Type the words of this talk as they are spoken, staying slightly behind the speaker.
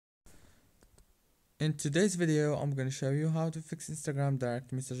In today's video, I'm going to show you how to fix Instagram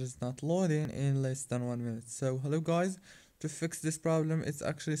direct messages not loading in less than 1 minute. So hello guys, to fix this problem it's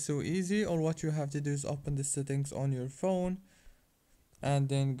actually so easy. All what you have to do is open the settings on your phone and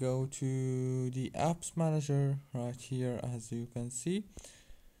then go to the apps manager right here as you can see,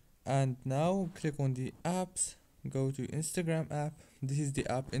 and now click on the apps, go to Instagram app. This is the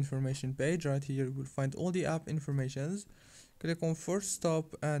app information page. Right here you will find all the app informations. Click on force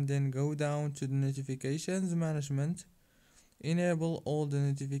stop and then go down to the notifications management. Enable all the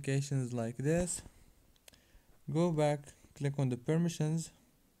notifications like this. Go back, click on the permissions.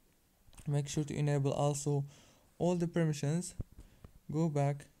 Make sure to enable also all the permissions. Go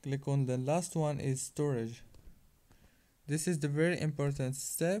back, click on the last one is storage. This is the very important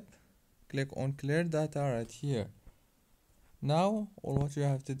step. Click on clear data right here. Now all what you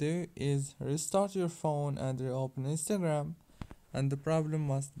have to do is restart your phone and reopen Instagram, and the problem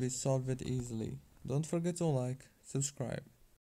must be solved easily. Don't forget to like, subscribe.